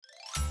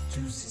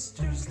Two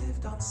sisters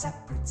lived on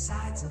separate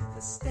sides of the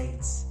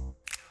states.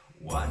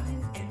 One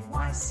in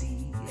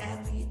NYC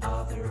and the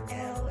other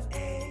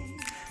LA.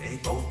 They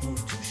both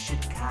moved to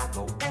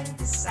Chicago and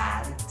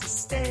decided to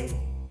stay.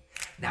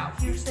 Now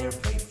here's their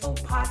playful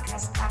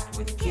podcast packed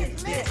with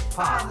Kid Lit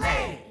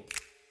Parlay.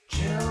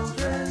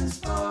 Children's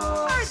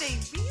books. Are they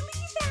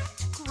really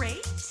that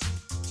great?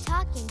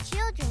 Talking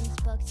Children's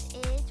Books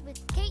is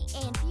with Kate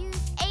and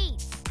Fuse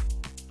 8.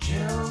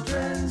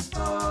 Children's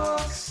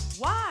books.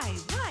 Why,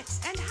 what,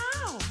 and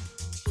how?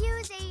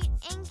 Fuse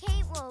 8 and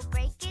Kate will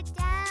break it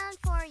down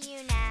for you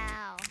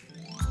now.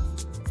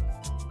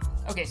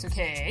 Okay, so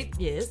Kate,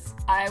 Yes.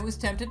 I was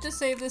tempted to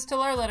save this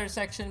till our letter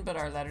section, but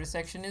our letter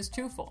section is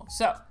too full.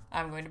 So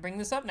I'm going to bring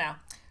this up now.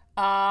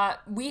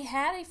 We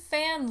had a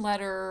fan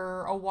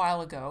letter a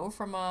while ago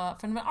from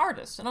an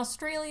artist, an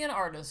Australian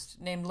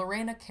artist named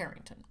Lorena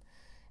Carrington.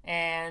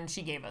 And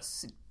she gave us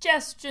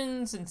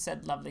suggestions and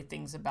said lovely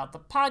things about the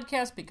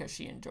podcast because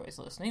she enjoys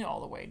listening all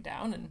the way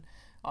down in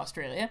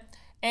Australia.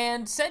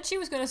 And said she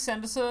was going to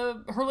send us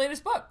her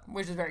latest book,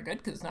 which is very good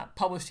because it's not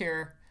published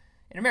here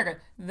in America.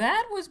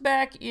 That was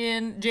back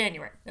in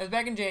January. Then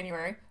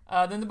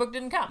the book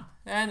didn't come.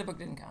 And the book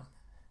didn't come.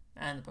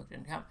 And the book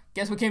didn't come.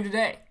 Guess what came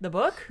today? The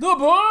book? The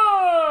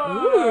book!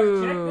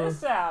 Ooh. Check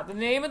this out. The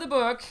name of the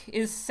book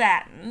is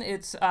Satin.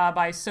 It's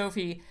by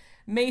Sophie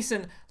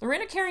Mason.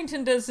 Lorena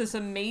Carrington does this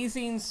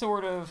amazing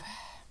sort of,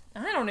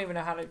 I don't even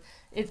know how to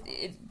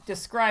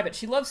describe it.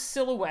 She loves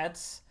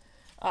silhouettes,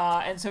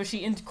 and so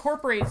she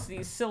incorporates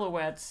these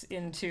silhouettes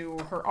into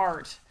her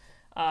art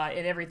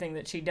in everything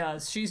that she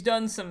does. She's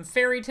done some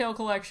fairy tale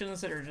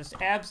collections that are just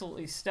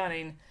absolutely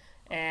stunning,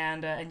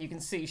 and you can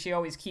see she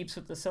always keeps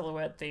with the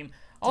silhouette theme.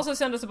 Also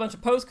sent us a bunch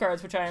of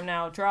postcards, which I am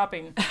now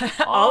dropping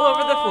All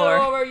over the floor.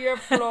 All over your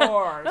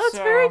floor. That's So,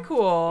 very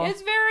cool.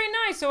 It's very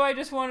nice. So I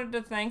just wanted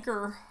to thank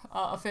her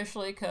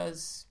officially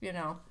because,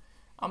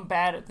 I'm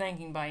bad at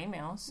thanking by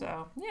email.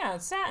 So, yeah,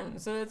 it's Satin.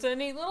 So it's a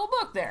neat little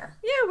book there.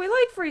 Yeah, we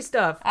like free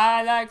stuff.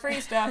 I like free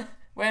stuff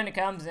when it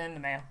comes in the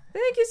mail.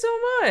 Thank you so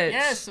much.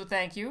 Yes, so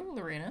thank you,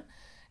 Lorena.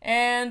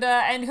 And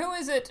who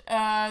is it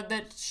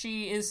that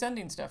she is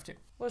sending stuff to?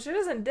 Well, she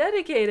doesn't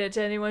dedicate it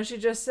to anyone. She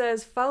just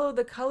says, follow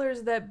the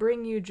colors that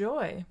bring you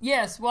joy.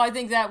 Yes, well, I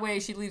think that way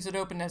she leaves it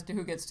open as to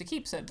who gets to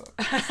keep said book.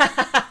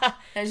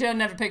 And she doesn't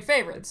have to pick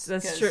favorites.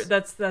 That's true.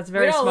 That's very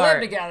smart. We don't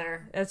live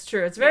together. That's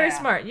true. It's very Yeah.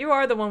 smart. You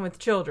are the one with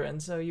children,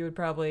 so you would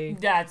probably...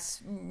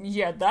 That's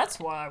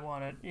why I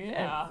want it.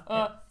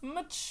 Yeah.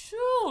 My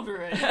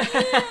children.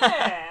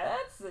 Yeah,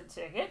 that's the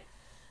ticket.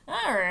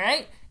 All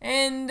right.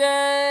 And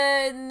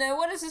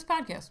what is this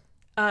podcast?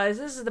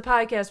 This is the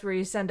podcast where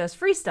you send us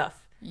free stuff.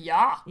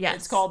 Yeah. Yes.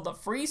 It's called the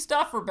Free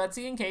Stuff for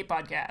Betsy and Kate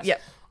podcast.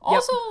 Yep.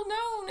 Also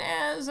known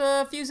as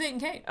Fuse 8 and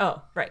Kate.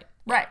 Oh, right.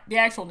 Right. The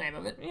actual name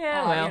of it.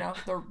 Yeah,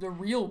 well. the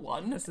real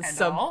one.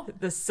 That's all.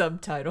 the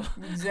subtitle.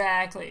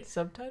 Exactly.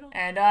 Subtitle?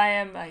 And I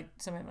am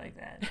something like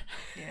that.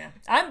 Yeah.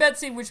 I'm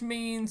Betsy, which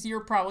means you're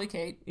probably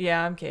Kate.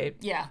 Yeah, I'm Kate.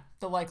 Yeah.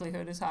 The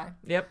likelihood is high.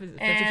 Yep,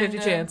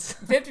 50-50 chance.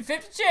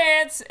 50-50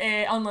 chance,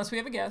 unless we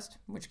have a guest,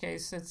 in which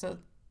case it's a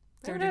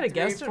We haven't had a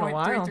guest in a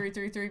while.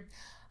 3333.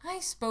 I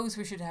suppose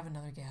we should have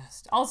another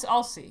guest. I'll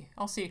see.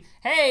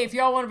 Hey, if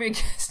y'all want to be a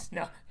guest,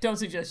 no, don't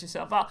suggest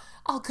yourself.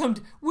 I'll come.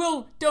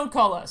 Don't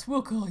call us.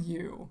 We'll call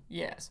you.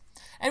 Yes.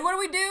 And what do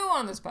we do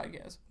on this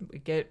podcast? We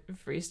get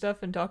free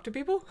stuff and talk to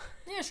people?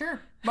 Yeah,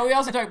 sure. But we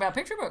also talk about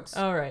picture books.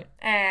 All right.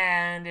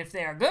 And if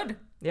they are good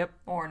Yep.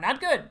 or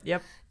not good.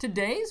 Yep.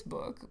 Today's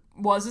book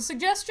was a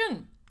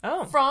suggestion.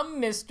 Oh.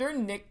 From Mr.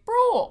 Nick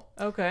Brule.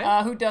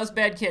 Okay. Who does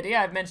Bad Kitty.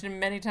 I've mentioned him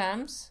many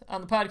times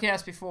on the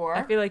podcast before.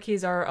 I feel like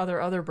he's our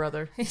other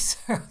brother. He's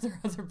our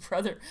other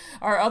brother.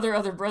 Our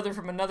other brother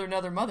from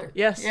another mother.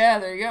 Yes. Yeah,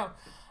 there you go.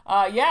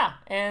 Yeah.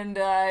 And,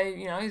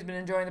 he's been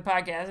enjoying the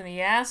podcast. And he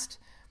asked,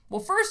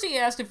 first he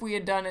asked if we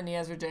had done any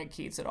Ezra Jack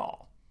Keats at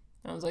all.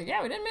 And I was like,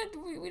 yeah, we did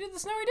The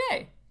Snowy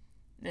Day.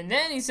 And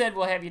then he said,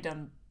 well, have you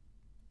done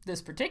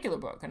this particular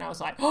book? And I was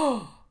like,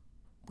 oh,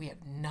 we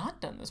have not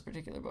done this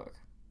particular book.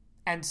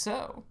 And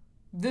so,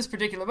 this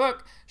particular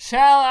book,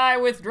 Shall I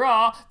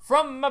Withdraw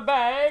from My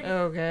Bag?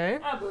 Okay.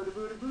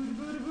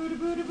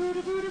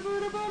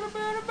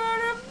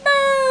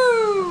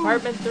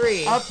 Apartment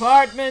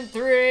Apartment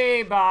 3.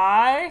 3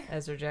 by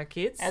Ezra Jack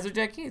Keats. Ezra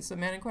Jack Keats, the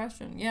man in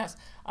question. Yes.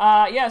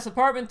 Yes,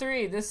 Apartment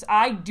 3. This,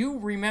 I do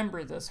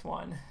remember this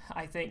one,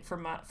 I think,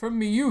 from my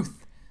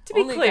youth. To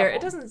be Only a clear, couple.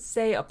 it doesn't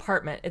say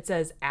apartment. It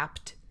says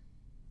apt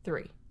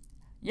 3.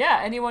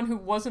 Yeah, anyone who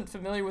wasn't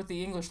familiar with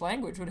the English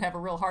language would have a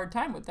real hard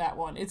time with that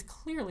one. It's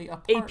clearly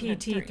Apartment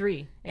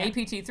APT3. Yeah.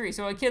 APT3.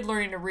 So a kid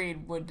learning to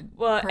read would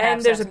Well, perhaps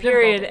and there's have a some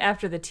period difficulty.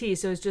 after the T,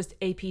 so it's just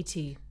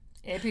APT.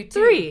 APT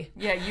 3.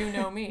 Yeah, you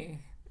know me.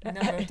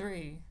 Number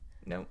 3.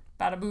 Nope.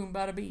 Bada boom,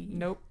 bada bee.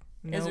 Nope.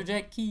 Ezra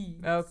Jack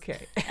Keats.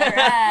 Okay. All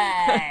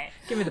right.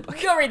 Give me the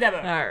book. Go read that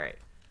book. All right.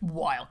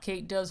 While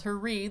Kate does her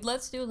read,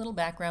 let's do a little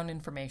background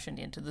information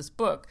into this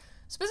book.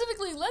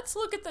 Specifically, let's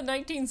look at the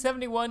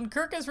 1971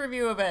 Kirkus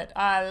review of it.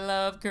 I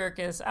love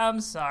Kirkus. I'm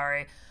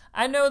sorry.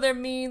 I know they're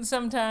mean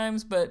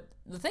sometimes, but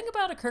the thing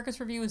about a Kirkus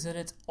review is that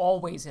it's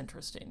always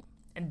interesting.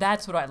 And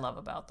that's what I love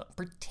about them,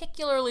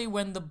 particularly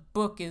when the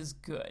book is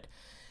good.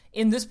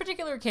 In this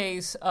particular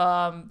case,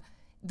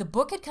 the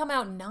book had come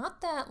out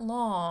not that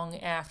long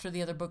after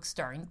the other book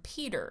starring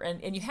Peter.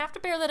 And you have to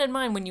bear that in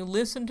mind when you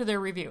listen to their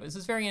review. This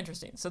is very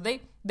interesting. So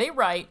they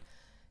write,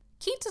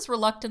 Keats's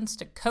reluctance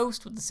to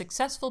coast with the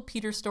successful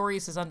Peter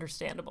stories is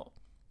understandable.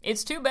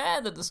 It's too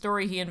bad that the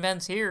story he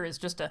invents here is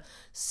just a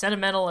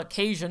sentimental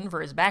occasion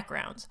for his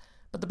backgrounds.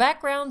 But the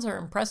backgrounds are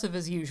impressive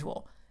as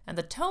usual, and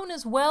the tone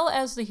as well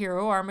as the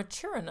hero are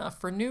mature enough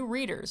for new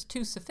readers,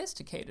 too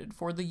sophisticated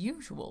for the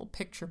usual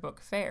picture book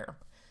fare.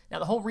 Now,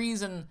 the whole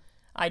reason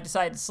I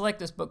decided to select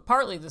this book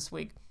partly this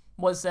week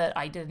was that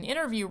I did an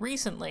interview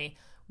recently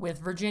with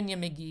Virginia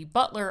McGee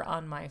Butler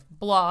on my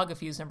blog, A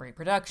Fuse Emery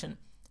Production.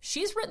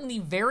 She's written the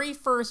very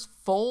first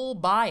full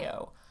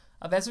bio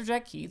of Ezra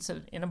Jack Keats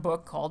in a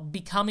book called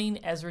Becoming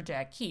Ezra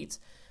Jack Keats.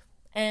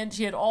 And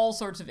she had all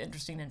sorts of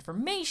interesting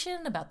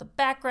information about the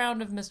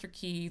background of Mr.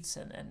 Keats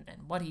and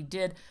what he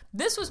did.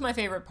 This was my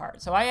favorite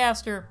part. So I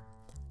asked her,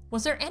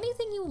 was there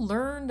anything you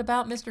learned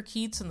about Mr.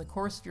 Keats in the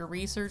course of your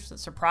research that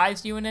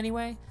surprised you in any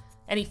way?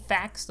 Any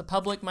facts the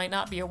public might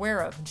not be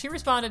aware of? And she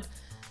responded,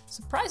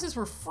 surprises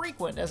were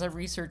frequent as I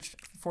researched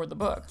for the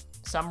book.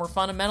 Some were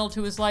fundamental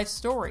to his life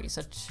story,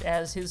 such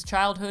as his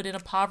childhood in a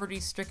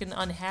poverty-stricken,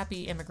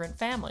 unhappy immigrant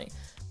family,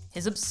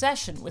 his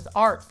obsession with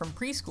art from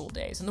preschool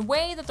days, and the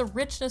way that the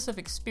richness of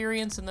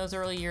experience in those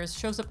early years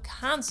shows up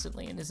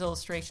constantly in his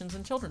illustrations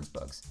and children's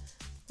books.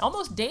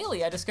 Almost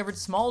daily, I discovered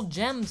small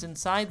gems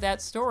inside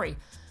that story,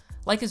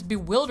 like his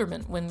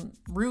bewilderment when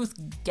Ruth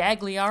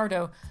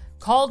Gagliardo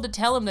called to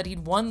tell him that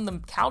he'd won the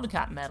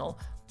Caldecott Medal,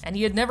 and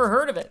he had never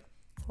heard of it,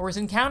 or his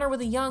encounter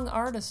with a young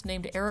artist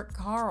named Eric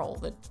Carle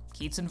that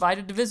Keats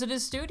invited to visit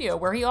his studio,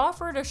 where he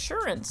offered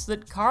assurance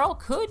that Carle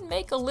could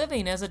make a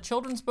living as a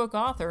children's book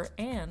author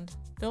and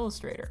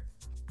illustrator.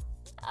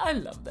 I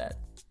love that.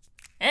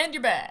 And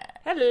you're back.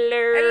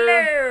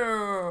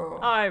 Hello.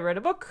 I read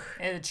a book.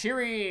 A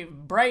cheery,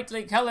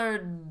 brightly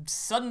colored,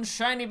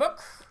 sunshiny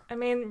book. I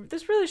mean,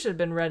 this really should have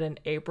been read in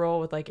April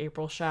with like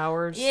April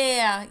showers.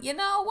 Yeah,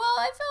 well,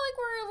 I feel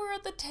like we're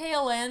at the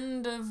tail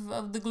end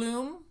of the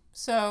gloom.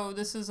 So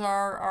this is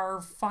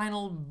our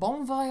final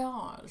bon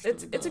voyage.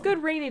 It's a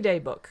good rainy day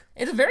book.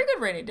 It's a very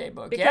good rainy day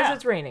book, because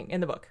it's raining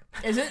in the book.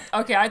 Is it?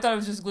 Okay, I thought it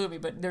was just gloomy,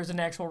 but there's an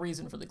actual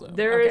reason for the gloom.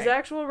 There is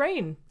actual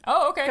rain.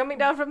 Oh, okay. Coming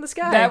down from the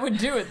sky. That would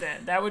do it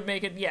then. That would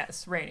make it,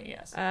 yes, rainy,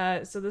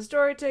 yes. So the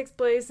story takes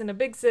place in a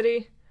big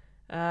city,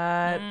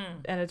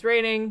 and it's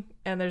raining,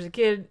 and there's a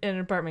kid in an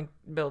apartment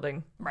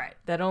building. Right.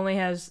 That only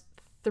has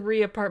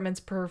 3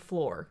 apartments per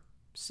floor.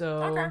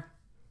 So okay.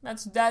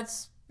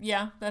 That's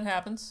yeah, that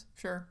happens.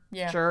 Sure.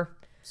 Yeah. Sure.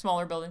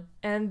 Smaller building.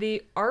 And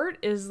the art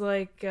is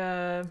like,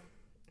 I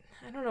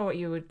don't know what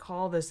you would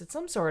call this. It's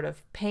some sort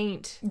of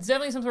paint. It's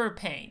definitely some sort of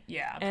paint.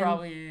 Yeah. And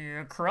probably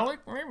acrylic,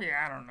 maybe.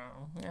 I don't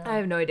know. Yeah. I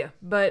have no idea.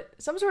 But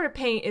some sort of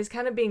paint is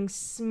kind of being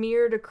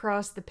smeared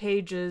across the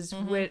pages,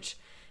 which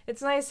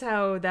it's nice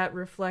how that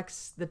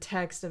reflects the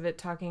text of it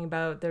talking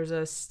about there's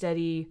a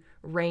steady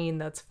rain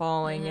that's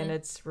falling and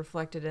it's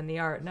reflected in the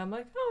art. And I'm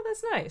like, oh,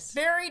 that's nice.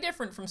 Very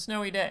different from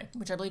Snowy Day,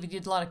 which I believe he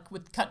did a lot of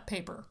with cut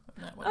paper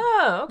on that one.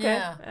 Oh, okay.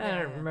 Yeah, I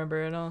don't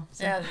remember it all.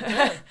 So.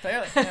 Yeah,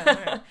 clearly.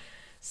 Yeah.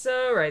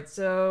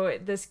 So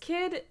this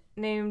kid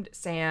named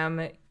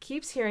Sam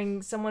keeps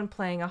hearing someone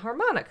playing a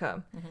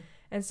harmonica.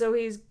 And so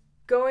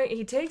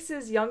he takes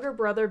his younger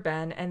brother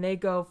Ben, and they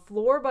go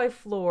floor by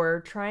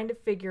floor trying to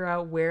figure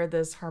out where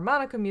this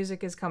harmonica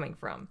music is coming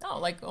from. Oh,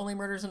 like Only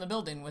Murders in the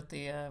Building with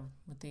the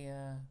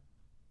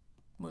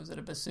what was it,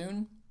 a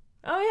bassoon?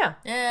 Oh, yeah.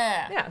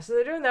 Yeah. Yeah, so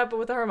they're doing that, but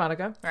with a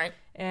harmonica. Right.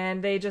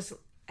 And they just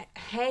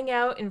hang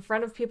out in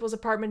front of people's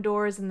apartment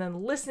doors and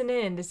then listen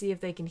in to see if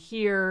they can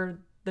hear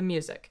the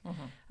music.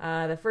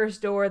 The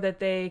first door that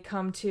they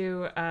come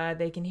to,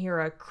 they can hear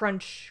a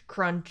crunch,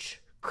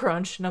 crunch,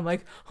 crunch. And I'm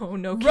like, oh,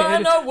 no, kid.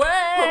 Run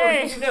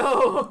away!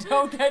 Oh, no.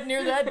 Don't get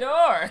near that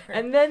door.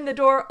 And then the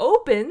door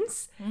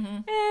opens,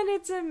 and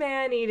it's a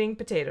man eating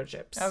potato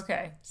chips.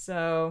 Okay.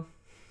 So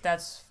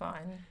that's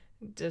fine.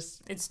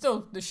 It's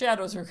still, the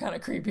shadows are kind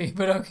of creepy,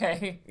 but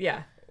okay.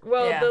 Yeah.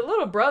 Well, the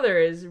little brother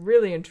is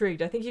really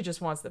intrigued. I think he just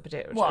wants the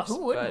potato chips. Well,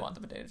 who wouldn't want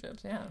the potato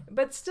chips? Yeah.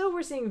 But still,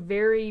 we're seeing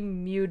very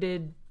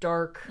muted,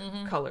 dark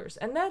colors.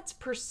 And that's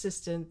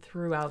persistent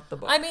throughout the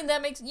book. I mean,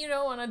 that makes,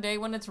 on a day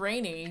when it's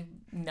rainy,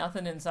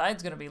 nothing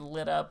inside's going to be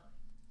lit up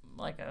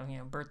like a,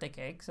 birthday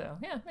cake. So,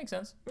 yeah, it makes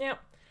sense. Yeah.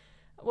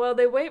 Well,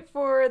 they wait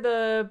for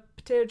the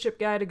potato chip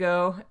guy to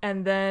go,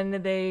 and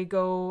then they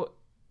go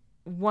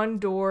one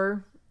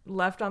door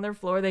left on their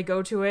floor. They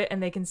go to it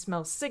and they can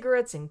smell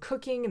cigarettes and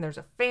cooking, and there's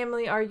a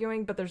family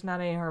arguing, but there's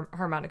not any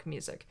harmonic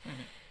music.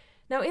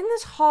 Now in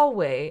this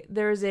hallway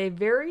there's a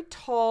very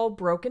tall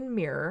broken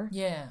mirror,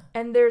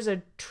 and there's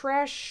a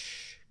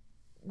trash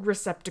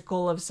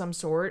receptacle of some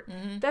sort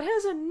that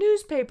has a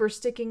newspaper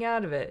sticking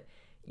out of it.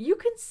 You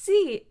can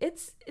see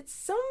it's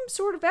some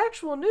sort of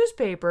actual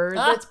newspaper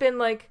that's been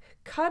like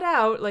cut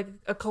out, like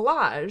a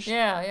collage,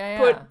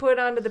 put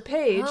onto the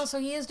page. Oh, so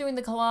he is doing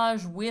the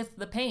collage with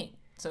the paint.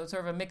 So it's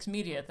sort of a mixed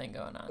media thing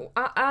going on.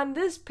 On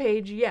this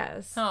page,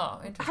 yes. Oh,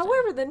 interesting.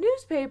 However, the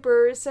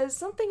newspaper says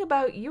something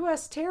about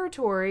U.S.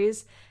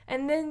 territories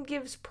and then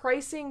gives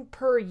pricing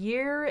per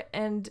year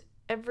and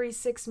every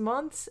 6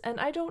 months, and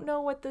I don't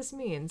know what this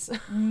means.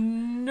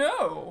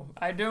 No,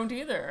 I don't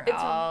either.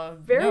 It's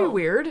very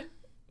weird.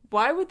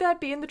 Why would that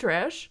be in the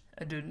trash?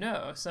 I don't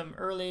know. Some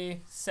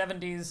early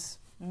 70s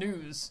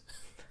news.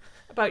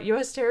 About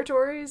U.S.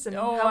 territories and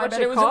Oh, how I much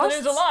bet it it was in the costs?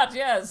 news a lot,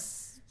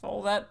 yes.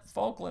 All that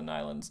Falkland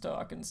Islands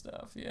talk and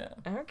stuff, yeah.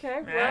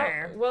 Okay,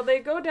 There. well, they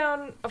go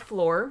down a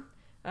floor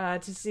to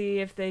see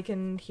if they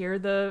can hear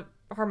the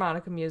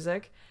harmonica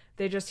music.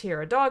 They just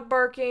hear a dog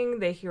barking,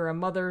 they hear a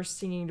mother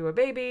singing to a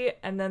baby,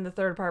 and then the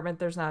third apartment,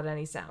 there's not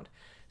any sound.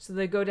 So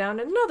they go down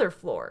another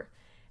floor.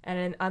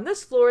 And on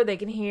this floor, they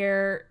can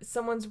hear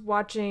someone's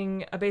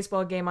watching a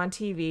baseball game on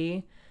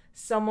TV.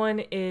 Someone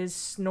is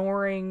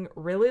snoring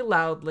really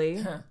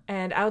loudly.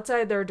 And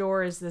outside their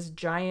door is this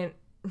giant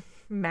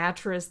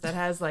mattress that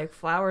has like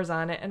flowers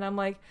on it. And I'm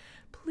like,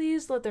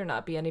 please let there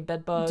not be any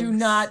bed bugs. Do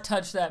not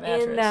touch that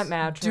mattress. In that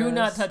mattress. Do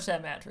not touch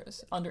that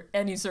mattress under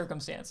any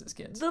circumstances,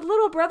 kids. The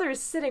little brother is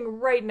sitting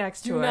right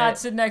next to Do it. not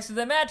sit next to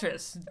the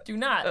mattress. Do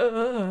not.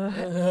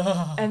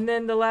 And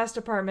then the last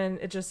apartment,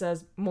 it just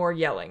says more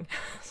yelling.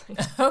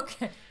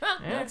 Okay. Well,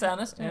 that's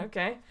honest. Yeah.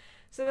 Okay.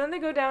 So then they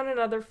go down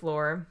another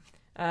floor.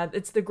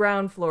 It's the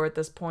ground floor at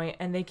this point,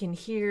 and they can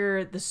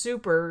hear the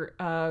super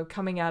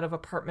coming out of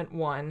apartment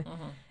 1.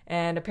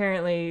 And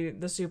apparently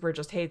the super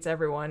just hates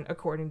everyone,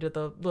 according to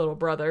the little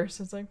brother.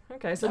 So it's like,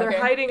 okay. So they're Okay.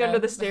 hiding under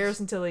the stairs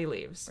until he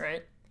leaves.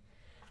 Right.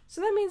 So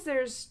that means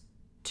there's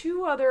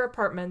 2 other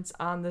apartments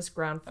on this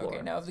ground floor.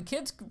 Okay, now if the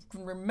kids can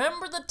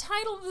remember the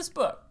title of this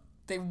book,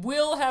 they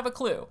will have a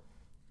clue.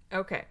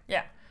 Okay.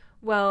 Yeah.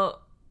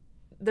 Well,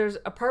 there's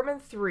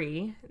apartment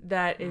 3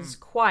 that is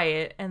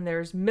quiet, and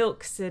there's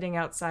milk sitting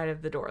outside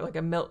of the door, like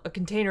a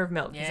container of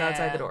milk is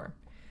outside Yeah. the door.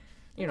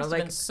 You know, Must have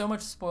like been so much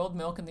spoiled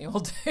milk in the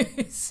old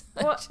days.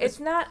 well, it's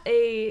not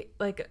a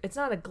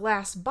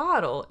glass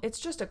bottle. It's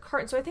just a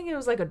carton. So I think it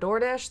was like a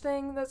DoorDash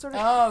thing, that sort of.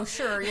 Oh,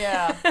 sure,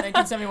 yeah.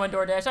 1971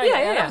 DoorDash.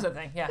 That was a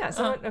thing. Yeah. Yeah.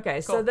 So okay.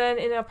 Cool. So then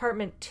in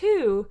apartment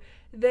 2,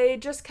 they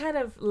just kind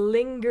of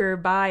linger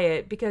by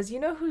it because you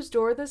know whose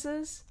door this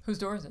is? Whose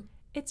door is it?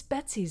 It's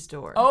Betsy's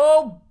door.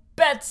 Oh,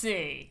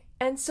 Betsy.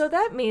 And so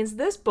that means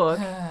this book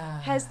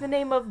has the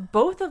name of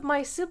both of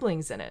my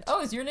siblings in it.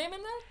 Oh, is your name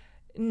in that?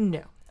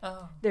 No.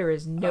 Oh. There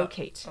is no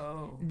Kate.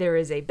 Oh. There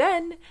is a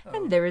Ben,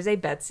 and there is a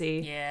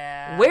Betsy.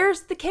 Yeah.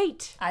 Where's the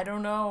Kate? I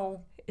don't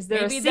know. Is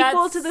there Maybe a sequel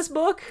that's- to this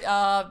book?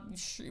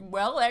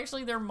 Well,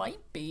 actually, there might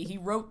be. He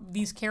wrote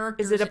these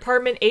characters. Is it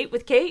Apartment 8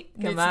 with Kate?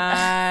 Come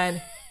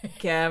on.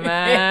 Come on.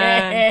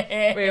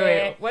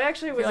 Wait. What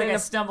actually I was feel like in I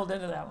stumbled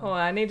into that Hold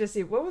one. on, I need to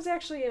see. What was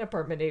actually in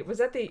Apartment 8? Was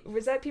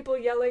that people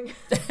yelling?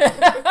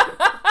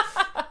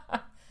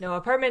 No,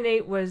 Apartment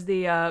 8 was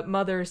the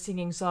mother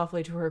singing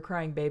softly to her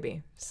crying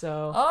baby.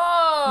 So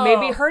Oh,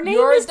 maybe her name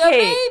you're is the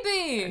Kate.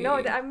 baby. No,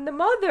 I'm the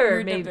mother.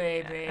 You're the maybe.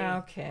 baby.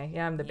 Okay,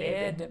 yeah, I'm the baby.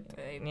 Yeah, the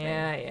baby.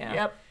 Yeah.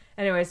 Yep.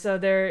 Anyway, so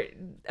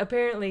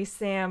apparently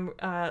Sam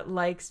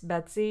likes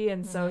Betsy,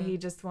 and so he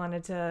just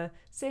wanted to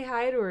say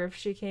hi to her if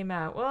she came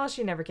out. Well,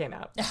 she never came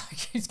out.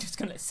 He's just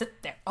gonna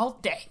sit there all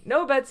day.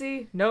 No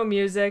Betsy, no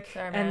music.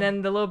 Sorry, man. And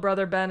then the little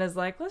brother Ben is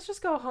like, let's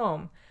just go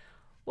home.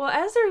 Well,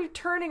 as they're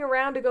turning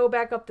around to go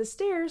back up the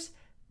stairs,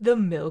 the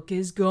milk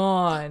is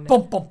gone.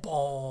 Boom, boom,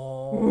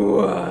 boom.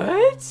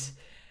 What?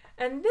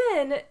 And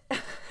then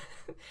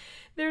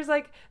there's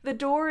like the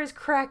door is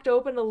cracked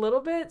open a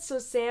little bit, so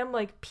Sam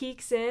like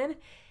peeks in,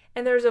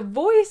 and there's a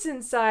voice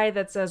inside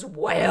that says,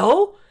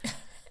 "Well,"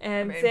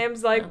 and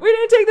Sam's like, "We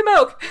didn't take the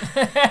milk,"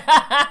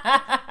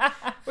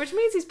 which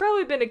means he's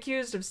probably been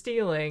accused of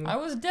stealing. I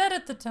was dead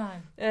at the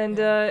time. And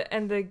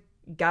the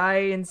guy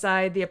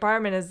inside the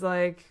apartment is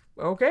like,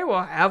 "Okay,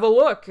 well, have a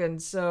look."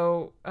 And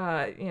so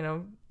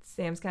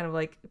Sam's kind of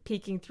like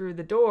peeking through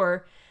the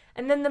door,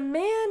 and then the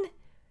man,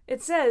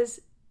 it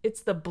says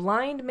it's the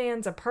blind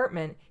man's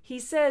apartment. He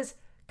says,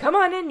 "Come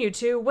on in, you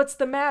two. What's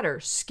the matter?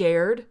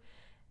 Scared?"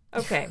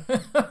 Okay.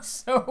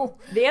 So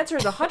The answer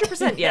is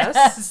 100%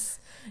 yes.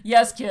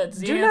 Yes, kids.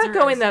 The Do not answer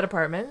go is- in that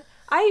apartment.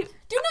 Do not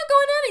go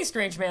in any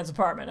strange man's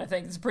apartment. I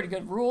think it's a pretty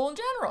good rule in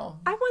general.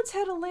 I once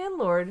had a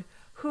landlord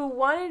who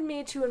wanted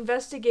me to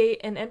investigate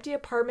an empty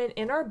apartment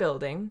in our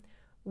building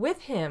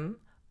with him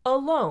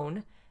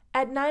alone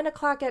at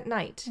 9:00 at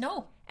night.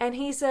 No. And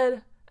he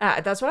said,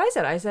 that's what I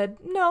said. I said,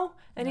 no.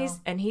 And No.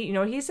 he, you know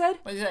what he said?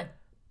 What do you say?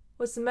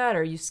 What's the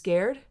matter? You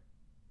scared?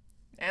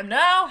 Am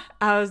now?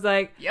 I was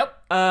like,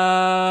 Yep.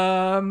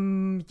 yeah.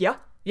 I'm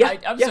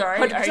yeah, sorry.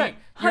 100%.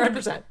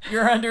 100%.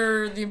 You're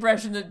under the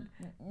impression that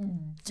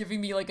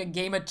giving me like a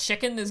game of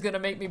chicken is going to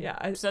make me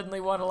suddenly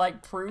want to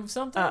like prove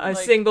something? A Like,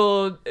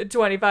 single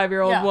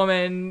 25-year-old Yeah.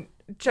 woman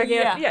checking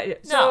Yeah. out. Yeah.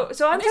 No.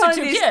 So I'm And these are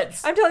telling two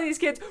kids. I'm telling these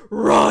kids,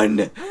 run.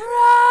 Run!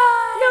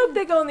 Nope,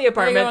 they go in the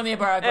apartment. They go in the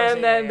apartment, of course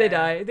And then do, they yeah.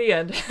 die. The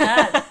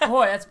end.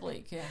 Boy, that's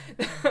bleak. Yeah.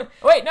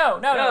 Wait, no.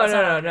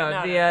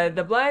 No.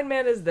 The blind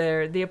man is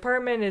there. The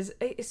apartment is.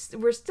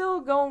 We're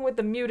still going with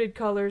the muted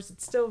colors.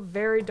 It's still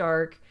very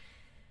dark.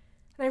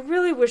 And I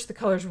really wish the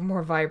colors were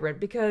more vibrant,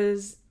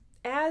 because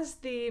as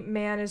the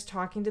man is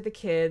talking to the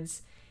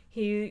kids,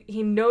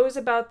 he knows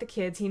about the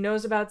kids. He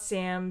knows about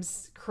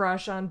Sam's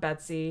crush on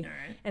Betsy.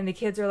 Right. And the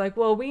kids are like,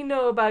 well, we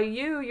know about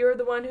you. You're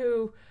the one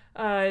who,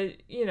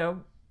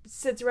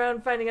 sits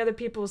around finding other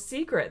people's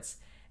secrets.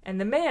 And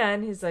the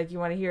man, he's like, you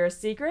want to hear a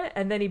secret?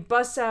 And then he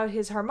busts out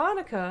his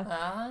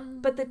harmonica.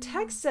 But the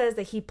text says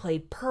that he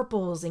played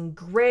purples and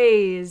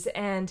grays,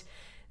 and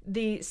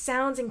the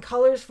sounds and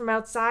colors from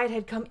outside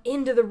had come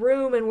into the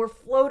room and were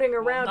floating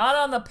around. Not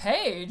on the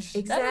page.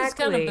 Exactly. That is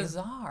kind of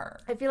bizarre.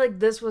 I feel like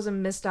this was a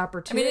missed I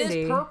opportunity. mean,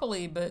 it is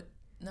purpley, but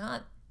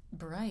not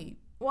bright.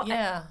 Well,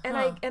 yeah.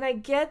 I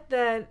get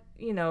that,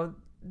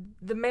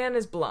 the man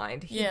is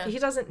blind. Yeah. He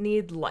doesn't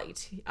need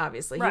light,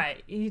 obviously.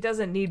 Right. He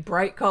doesn't need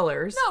bright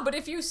colors. No, but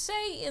if you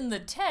say in the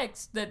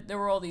text that there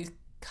were all these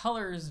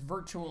colors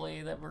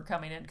virtually that were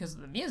coming in because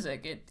of the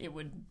music, it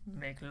would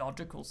make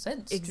logical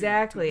sense.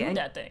 Exactly. To do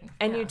that thing.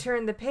 And Yeah. you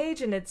turn the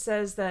page and it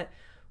says that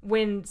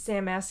when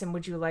Sam asks him,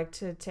 would you like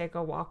to take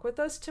a walk with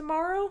us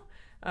tomorrow?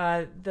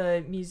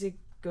 The music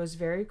goes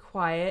very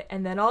quiet,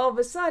 and then all of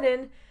a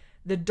sudden,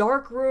 the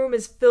dark room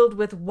is filled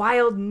with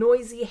wild,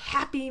 noisy,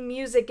 happy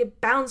music.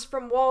 It bounced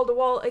from wall to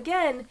wall.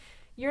 Again,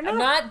 you're I'm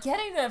not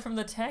getting that from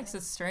the text.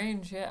 It's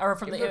strange, yeah. Or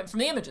from the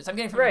images. I'm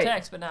getting from Right. the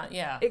text, but not,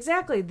 yeah.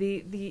 Exactly.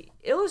 The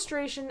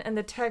illustration and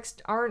the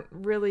text aren't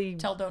really...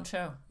 Tell, don't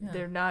show. Yeah.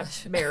 They're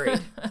not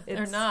married.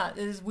 They're not.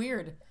 It is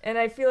weird. And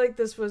I feel like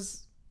this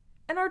was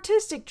an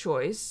artistic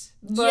choice.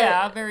 But,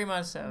 Yeah, very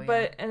much so.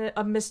 But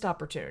a missed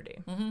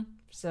opportunity. Mhm.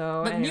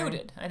 So, But anyway.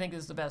 muted, I think,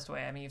 is the best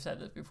way. I mean, you've said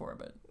this before,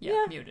 but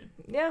yeah. Muted.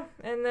 Yeah,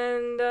 and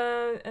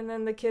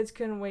then the kids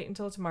couldn't wait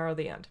until tomorrow.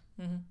 The end.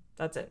 Mm-hmm.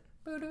 That's it.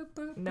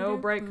 Boop, No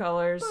bright boop,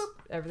 colors. boop.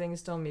 Everything is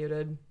still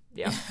muted.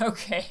 Yeah.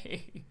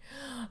 Okay.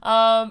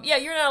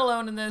 You're not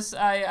alone in this.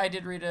 I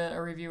did read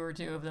a review or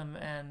two of them,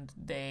 and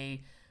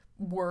they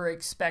were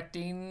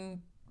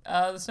expecting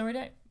the Snowy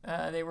Day.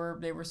 They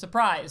were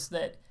surprised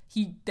that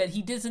he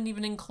doesn't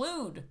even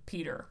include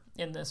Peter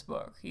in this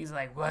book. He's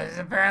like, well, there's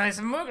apparently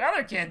some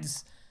other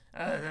kids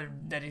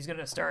that he's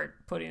gonna start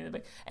putting in the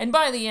book. And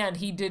by the end,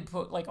 he did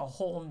put like a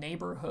whole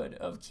neighborhood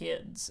of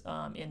kids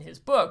in his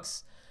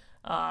books,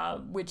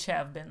 which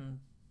have been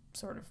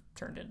sort of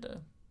turned into.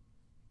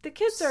 The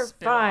kids are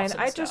Spin-offs fine. and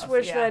I just stuff,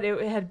 wish yeah. that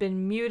it had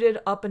been muted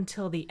up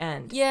until the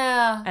end.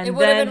 Yeah, And it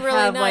would have then been really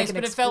have, like, nice, an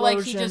but it felt like he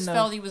explosion just of-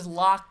 felt he was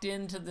locked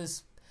into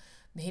this.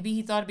 Maybe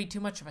he thought it'd be too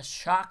much of a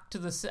shock to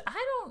the. I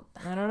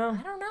don't know.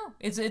 I don't know.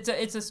 It's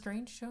a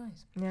strange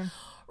choice. Yeah.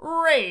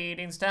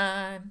 Ratings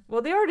time.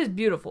 Well, the art is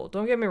beautiful.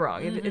 Don't get me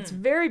wrong. It's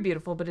very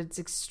beautiful, but it's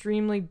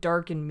extremely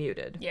dark and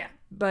muted. Yeah.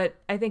 But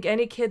I think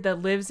any kid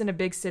that lives in a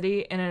big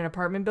city in an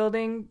apartment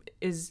building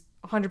is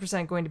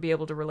 100% going to be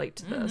able to relate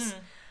to this.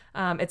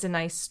 It's a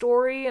nice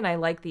story, and I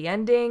like the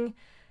ending.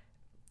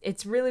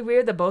 It's really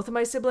weird that both of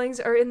my siblings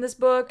are in this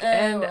book,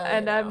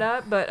 and I'm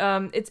not. But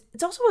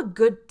it's also a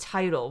good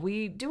title.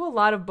 We do a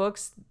lot of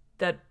books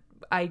that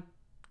I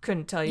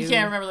couldn't tell you. You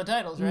can't remember the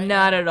titles, right?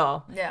 Not at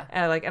all. Yeah.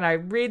 And I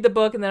read the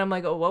book, and then I'm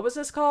like, oh, what was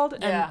this called?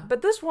 Yeah.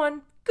 But this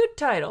one, good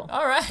title.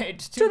 All right.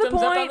 To Two the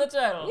thumbs up on point. the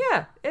title.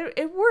 Yeah,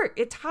 it worked.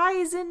 It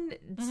ties in.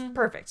 It's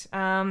perfect.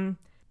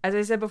 As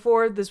I said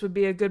before, this would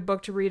be a good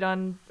book to read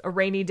on a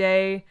rainy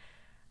day.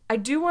 I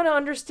do want to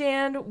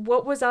understand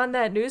what was on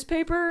that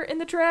newspaper in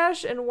the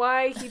trash and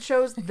why he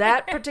chose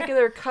that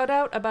particular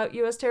cutout about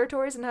U.S.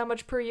 territories and how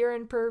much per year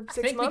and per 6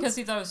 I think months. because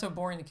he thought it was so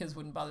boring the kids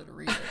wouldn't bother to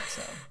read it.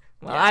 So.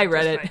 Well, I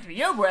read it. Right.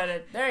 You read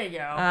it. There you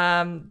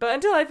go. But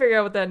until I figure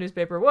out what that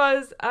newspaper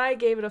was, I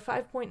gave it a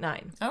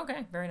 5.9.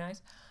 Okay, very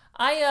nice.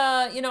 I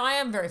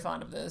am very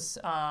fond of this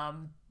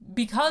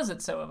because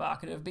it's so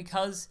evocative,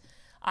 because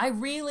I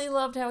really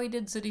loved how he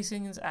did city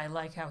scenes. I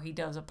like how he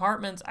does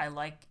apartments. I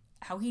like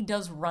how he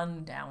does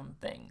rundown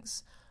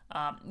things.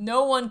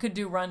 No one could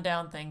do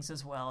rundown things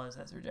as well as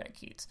Ezra Jack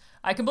Keats.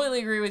 I completely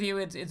agree with you.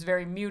 It's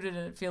very muted,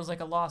 and it feels like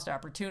a lost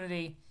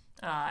opportunity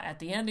at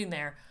the ending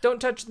there.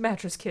 Don't touch the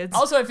mattress, kids.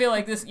 Also, I feel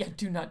like this. Yeah,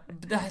 do not.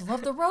 I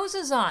love the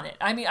roses on it.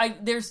 I mean,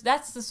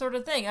 that's the sort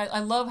of thing. I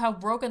love how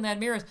broken that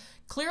mirror is.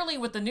 Clearly,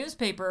 with the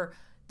newspaper,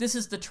 this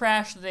is the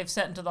trash that they've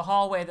set into the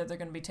hallway that they're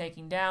going to be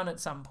taking down at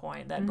some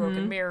point. That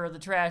broken mirror, the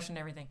trash, and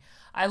everything.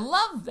 I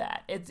love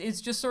that.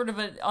 It's just sort of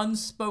an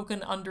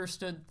unspoken,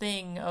 understood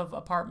thing of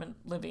apartment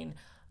living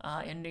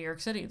in New York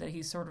City that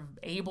he's sort of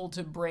able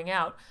to bring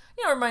out.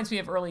 It reminds me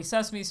of early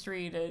Sesame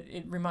Street.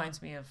 It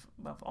reminds me of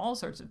all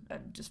sorts of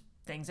just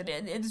things, and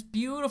it's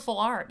beautiful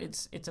art.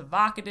 It's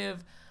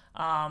evocative,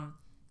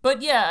 but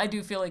yeah, I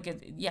do feel like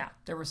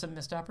there were some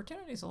missed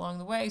opportunities along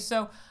the way.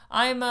 So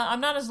I'm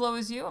not as low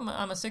as you. I'm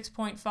a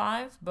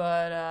 6.5,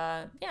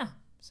 but yeah.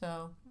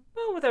 So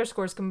Well, with our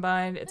scores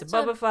combined, it's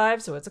above a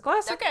 5, so it's a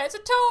classic. okay, it's a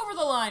toe over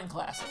the line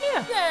classic.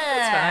 Yeah,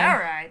 that's fine. All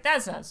right,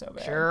 that's not so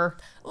bad. Sure.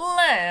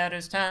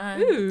 Letters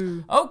time.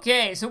 Ooh.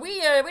 Okay, so we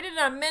did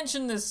not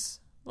mention this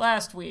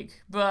last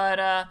week, but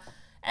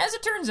as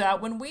it turns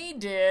out, when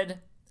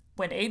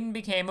Aiden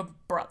became a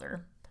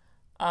brother,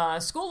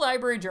 School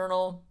Library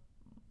Journal,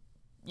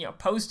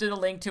 posted a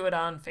link to it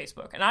on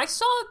Facebook, and I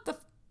saw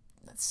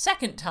the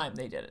second time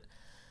they did it.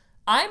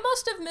 I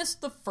must have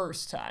missed the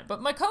first time,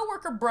 but my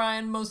coworker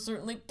Brian most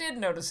certainly did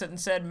notice it and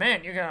said,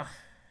 "Man, you got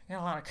a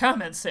lot of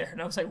comments there."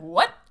 And I was like,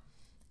 "What?"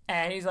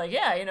 And he's like,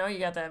 "Yeah, you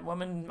got that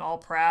woman all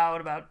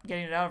proud about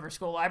getting it out of her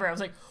school library." I was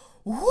like,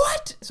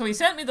 "What?" So he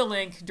sent me the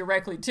link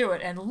directly to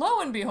it, and lo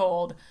and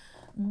behold,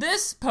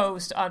 this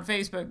post on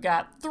Facebook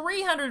got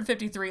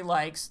 353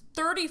 likes,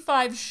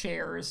 35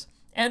 shares,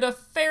 and a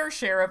fair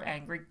share of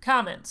angry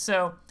comments.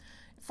 So,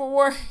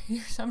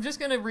 I'm just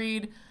going to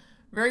read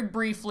very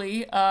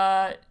briefly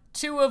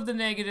 2 of the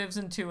negatives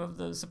and 2 of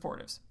the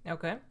supportives.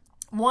 Okay.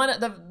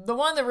 The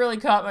one that really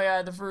caught my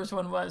eye, the first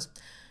one was,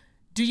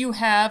 "Do you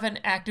have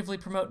and actively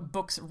promote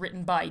books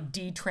written by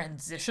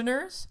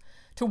detransitioners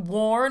to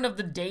warn of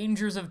the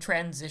dangers of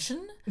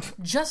transition?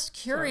 Just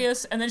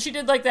curious." And then she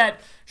did like that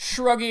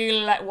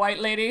shruggy white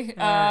lady,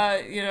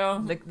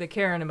 The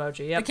Karen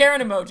emoji. Yep. the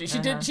Karen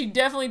emoji. She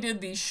definitely did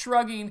the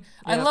shrugging. Yep.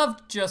 I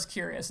love just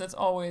curious. That's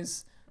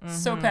always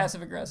so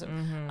passive aggressive.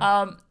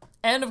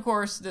 And of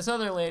course, this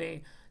other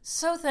lady.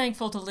 "So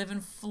thankful to live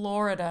in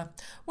Florida.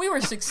 We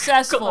were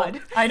successful."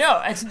 God. I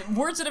know. It's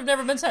words that have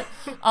never been said.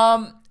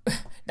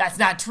 That's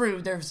not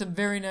true. There's some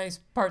very nice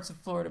parts of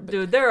Florida. But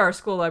Dude, there are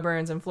school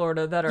librarians in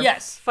Florida that are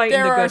fighting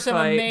there the good are some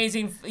fight.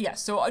 amazing.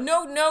 Yes, so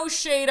no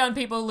shade on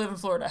people who live in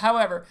Florida.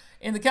 However,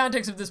 in the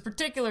context of this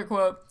particular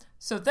quote,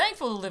 "So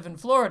thankful to live in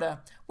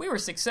Florida. We were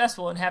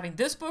successful in having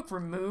this book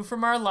removed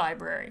from our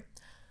library."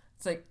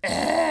 It's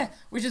like,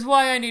 which is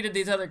why I needed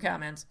these other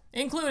comments,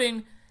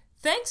 including,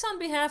 "Thanks on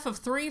behalf of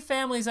 3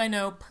 families I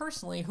know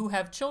personally who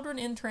have children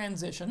in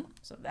transition."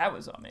 So that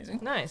was amazing.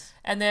 Nice.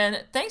 And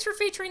then, "Thanks for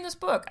featuring this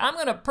book. I'm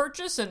going to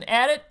purchase and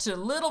add it to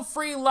little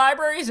free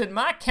libraries in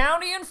my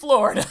county in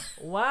Florida."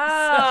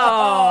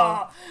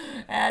 Wow.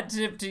 Hat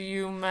tip to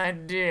you, my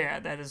dear.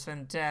 That is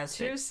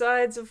fantastic. 2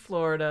 sides of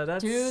Florida.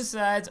 That's 2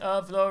 sides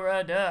of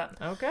Florida.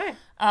 Okay.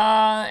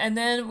 And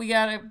then we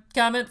got a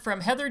comment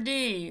from Heather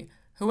D,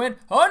 who went,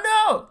 "Oh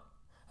no!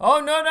 Oh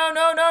no, no,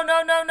 no, no,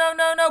 no, no, no,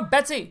 no, no,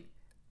 Betsy!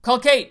 Call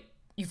Kate.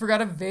 You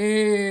forgot a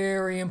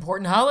very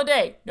important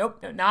holiday." Nope,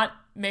 no, not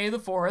May the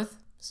 4th,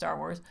 Star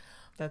Wars.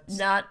 That's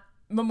Not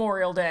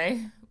Memorial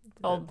Day.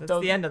 That's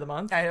the end of the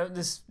month. I know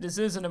this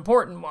is an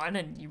important one,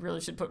 and you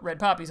really should put red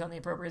poppies on the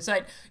appropriate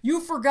site.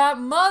 You forgot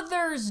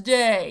Mother's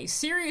Day.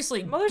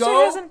 Seriously, Mother's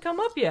Day hasn't come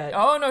up yet.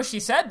 Oh no, she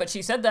said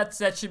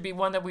that should be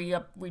one that we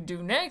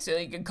do next.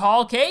 You can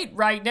call Kate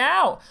right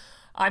now.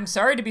 I'm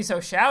sorry to be so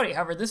shouty.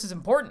 However, this is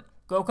important.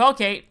 Go call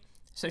Kate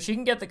so she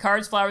can get the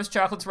cards, flowers,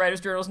 chocolates, writers'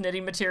 journals,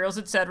 knitting materials,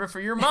 etc. for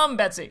your mom,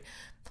 Betsy.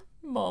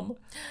 Mom.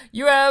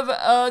 You have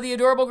the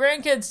adorable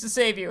grandkids to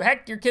save you.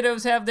 Heck, your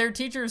kiddos have their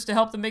teachers to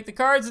help them make the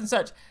cards and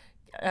such.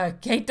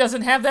 Kate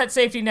doesn't have that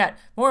safety net.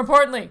 More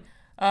importantly,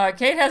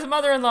 Kate has a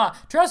mother-in-law.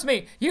 Trust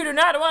me, you do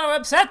not want to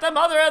upset the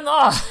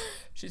mother-in-law.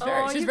 She's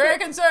very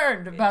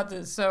concerned about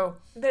this. So,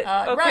 okay.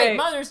 Right,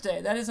 Mother's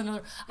Day. That is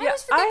another. I Yeah,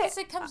 always forget because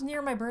it comes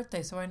near my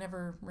birthday, so I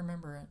never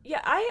remember it.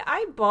 Yeah,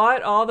 I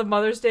bought all the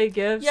Mother's Day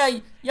gifts. Yeah,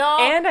 y'all.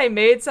 And I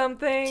made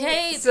something.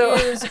 Kate so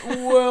is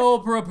well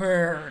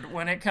prepared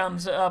when it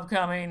comes to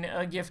upcoming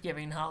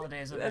gift-giving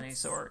holidays of any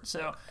sort.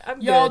 So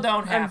y'all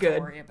don't have to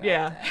worry about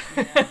that.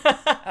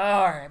 Yeah.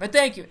 All right, but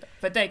thank you.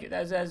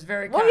 That's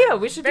very kind. Well, yeah,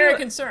 we should very do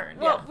concerned.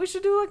 Well, yeah. we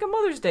should do like a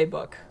Mother's Day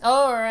book.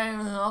 All right,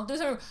 I'll do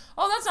something.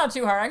 Oh, that's not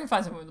too hard. I can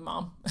find something with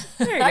Mom.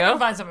 There you I go. can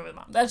find something with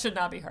Mom. That should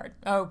not be hard.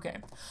 Okay.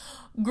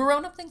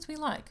 Grown-up things we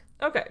like.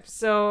 Okay,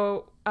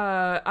 so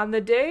on the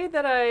day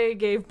that I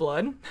gave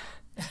blood,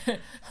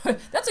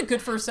 That's a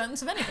good first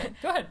sentence of anything.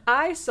 Go ahead.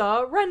 I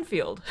saw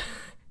Renfield.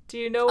 Do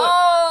you know what?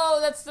 Oh,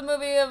 that's the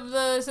movie of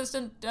the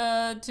assistant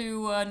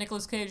to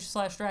Nicolas Cage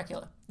 /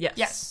 Dracula. Yes.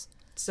 Yes.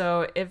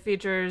 So it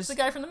features It's the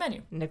guy from the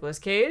menu. Nicolas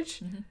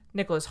Cage,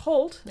 Nicholas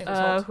Holt, Nicholas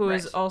Holt, who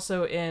is right.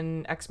 also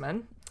in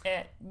X-Men.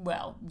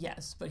 Well,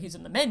 yes, but he's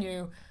in the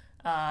menu,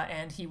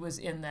 and he was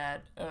in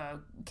that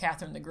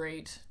Catherine the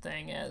Great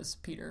thing as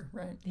Peter,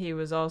 right? He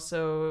was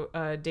also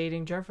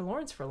dating Jennifer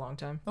Lawrence for a long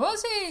time.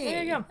 Was he?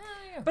 There you go. Oh,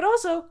 yeah. But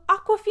also,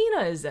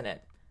 Aquafina is in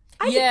it.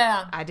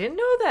 I didn't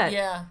know that.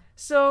 Yeah.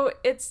 So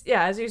it's,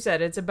 as you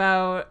said, it's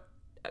about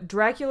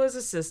Dracula's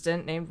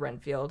assistant named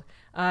Renfield.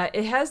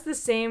 It has the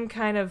same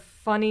kind of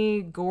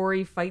funny,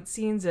 gory fight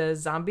scenes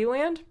as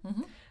Zombieland.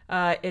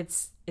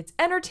 It's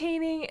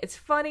entertaining, it's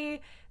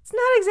funny. It's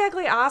not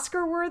exactly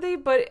Oscar worthy,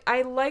 but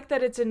I like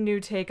that it's a new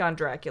take on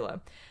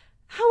Dracula.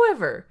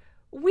 However,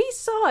 we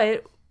saw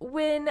it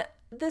when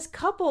this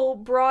couple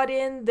brought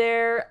in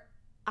their,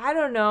 I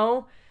don't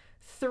know,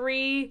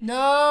 3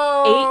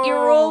 No.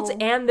 8-year-olds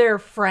and their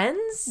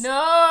friends. No.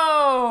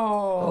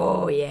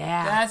 Oh,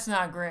 yeah. That's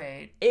not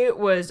great. It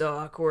was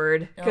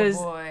awkward Oh, because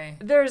boy.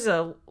 there's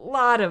a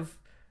lot of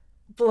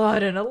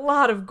blood and a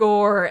lot of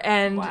gore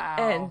and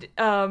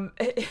Wow.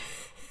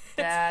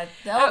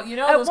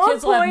 Those one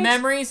kids will have point-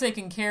 memories they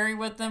can carry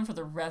with them for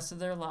the rest of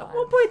their lives. At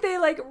one point, they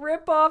like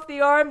rip off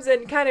the arms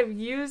and kind of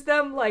use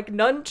them like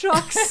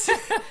nunchucks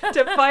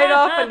to fight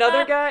off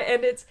another guy,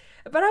 and it's.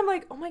 But I'm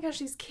like, oh my gosh,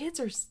 these kids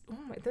are.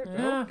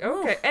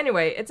 Okay.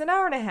 Anyway, it's an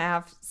hour and a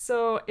half,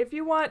 so if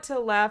you want to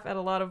laugh at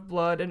a lot of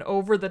blood and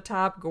over the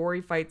top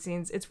gory fight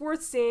scenes, it's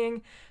worth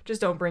seeing. Just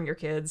don't bring your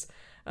kids.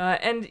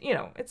 And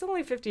it's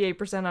only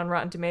 58% on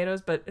Rotten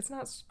Tomatoes, but it's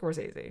not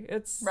Scorsese.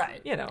 It's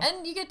right.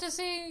 And you get to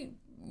see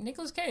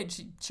Nicolas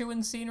Cage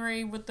chewing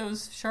scenery with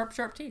those sharp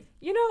teeth.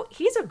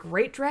 He's a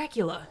great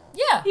Dracula.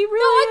 Yeah, He really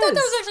I thought is.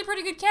 that was actually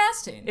pretty good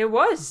casting. It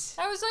was.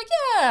 I was like,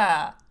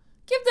 yeah,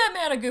 give that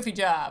man a goofy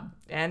job.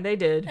 And they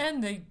did.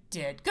 And they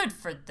did. Good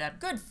for them.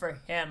 Good for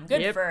him.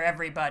 Good for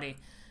everybody.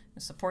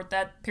 Support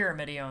that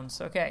pyramid he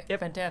owns. Okay,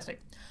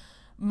 fantastic.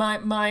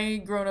 My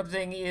grown-up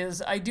thing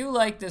is, I do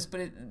like this,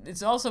 but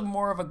it's also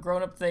more of a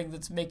grown-up thing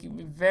that's making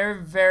me very,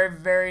 very,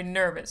 very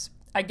nervous.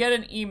 I get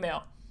an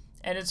email,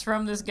 and it's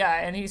from this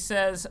guy, and he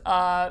says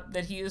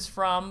that he is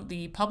from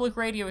the public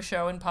radio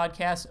show and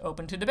podcast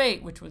Open to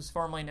Debate, which was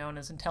formerly known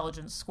as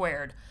Intelligence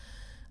Squared.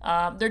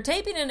 They're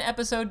taping an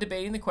episode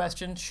debating the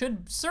question,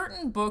 should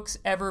certain books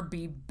ever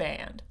be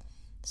banned?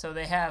 So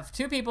they have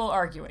two people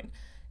arguing.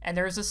 And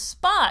there's a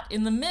spot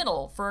in the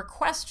middle for a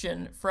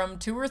question from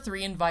 2 or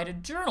 3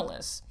 invited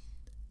journalists.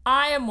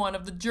 I am one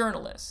of the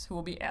journalists who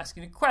will be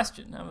asking a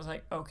question. I was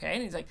like, okay.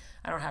 And he's like,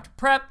 I don't have to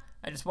prep.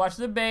 I just watch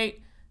the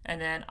debate, and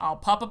then I'll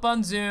pop up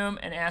on Zoom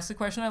and ask the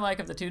question I like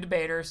of the 2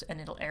 debaters, and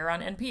it'll air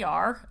on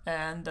NPR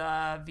and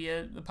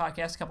via the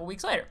podcast a couple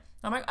weeks later.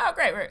 I'm like, oh,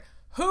 great.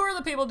 Who are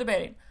the people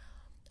debating?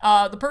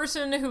 The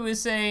person who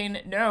is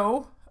saying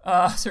no,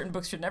 certain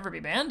books should never be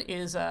banned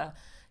is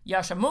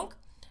Yasha Monk.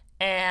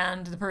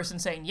 And the person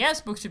saying,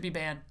 yes, books should be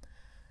banned,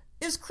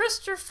 is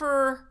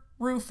Christopher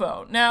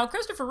Rufo. Now,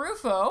 Christopher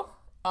Rufo,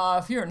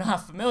 if you're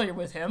not familiar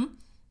with him,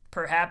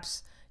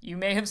 perhaps you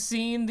may have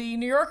seen the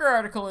New Yorker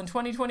article in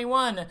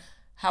 2021,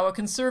 how a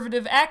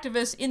conservative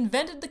activist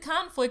invented the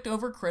conflict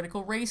over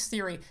critical race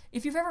theory.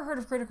 If you've ever heard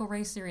of critical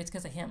race theory, it's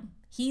because of him.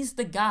 He's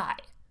the guy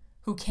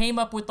who came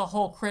up with the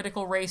whole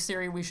critical race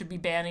theory. We should be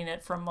banning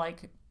it from,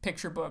 like,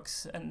 picture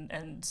books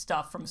and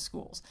stuff from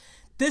schools.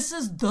 This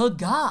is the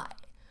guy.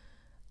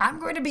 I'm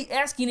going to be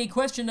asking a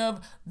question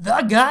of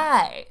the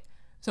guy.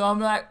 So I'm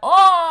like,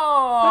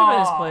 oh! Put him in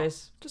his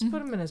place. Just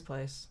put him in his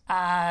place.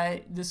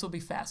 This will be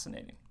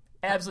fascinating.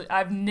 Absolutely.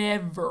 I've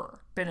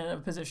never been in a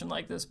position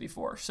like this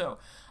before. So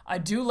I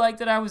do like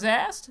that I was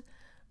asked,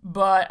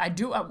 but I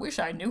wish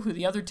I knew who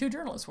the other 2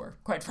 journalists were,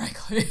 quite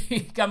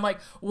frankly. I'm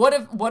like, what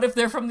if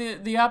they're from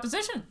the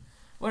opposition?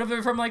 What if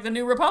they're from, like, the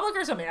New Republic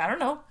or something? I don't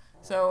know.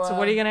 So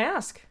what are you going to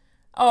ask?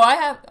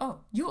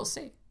 You will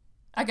see.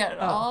 I got it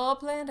all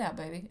planned out,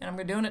 baby. And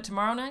I'm doing it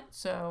tomorrow night.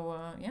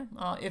 So,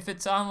 if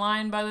it's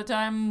online by the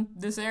time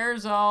this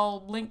airs,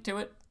 I'll link to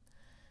it.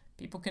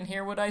 People can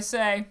hear what I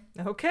say.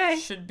 Okay.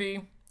 Should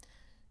be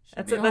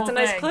That's a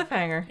nice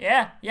cliffhanger.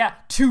 Yeah.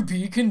 To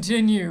be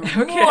continued.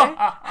 Okay.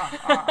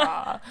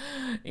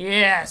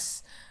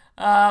 Yes.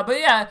 But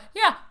yeah.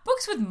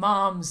 Books with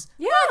moms.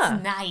 Yeah.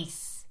 That's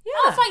nice. Yeah.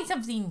 I'll find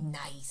something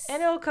nice.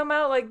 And it'll come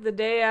out like the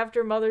day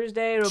after Mother's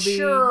Day. It'll be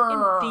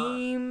in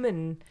theme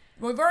and...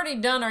 We've already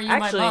done Are You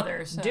Actually, My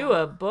Mother? So. do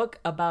a book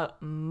about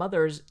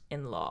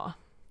mothers-in-law.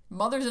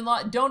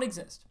 Mothers-in-law don't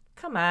exist.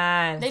 Come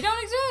on. They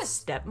don't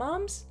exist.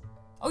 Stepmoms?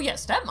 Oh, yeah,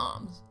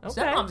 stepmoms.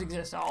 Okay. Stepmoms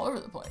exist all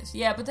over the place.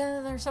 Yeah, but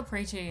then they're so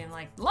preachy and,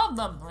 like, love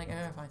them. Like,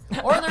 fine.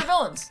 Or they're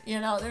villains.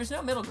 There's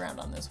no middle ground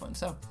on this one.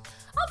 So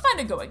I'll find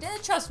a good one.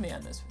 Trust me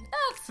on this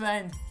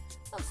one.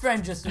 I'll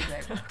find just a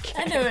great one.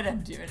 Okay. I know what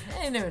I'm doing.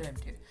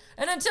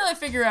 And until I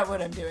figure out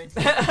what I'm doing,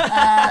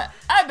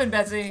 I've been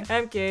Betsy.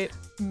 I'm Kate.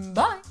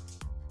 Bye.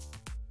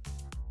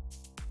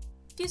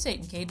 Fuse 8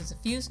 and Kate is a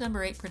Fuse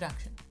number 8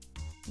 production.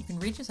 You can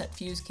reach us at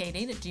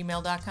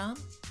fusekate8@gmail.com.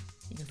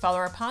 You can follow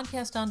our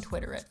podcast on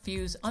Twitter at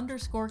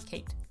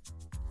Fuse_Kate.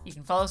 You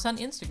can follow us on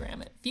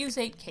Instagram at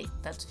Fuse8Kate.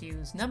 That's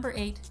Fuse number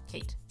 8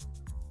 Kate.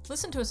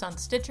 Listen to us on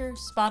Stitcher,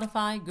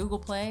 Spotify, Google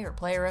Play, or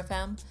Player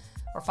FM,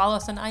 or follow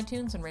us on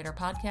iTunes and rate our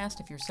podcast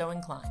if you're so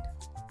inclined.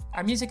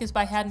 Our music is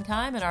by Haddon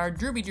Kime, and our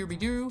Drooby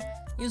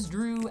is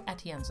Drew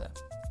Atienza.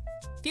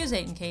 Fuse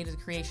 8 and Kate is a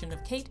creation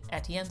of Kate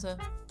Atienza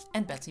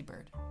and Betsy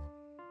Bird.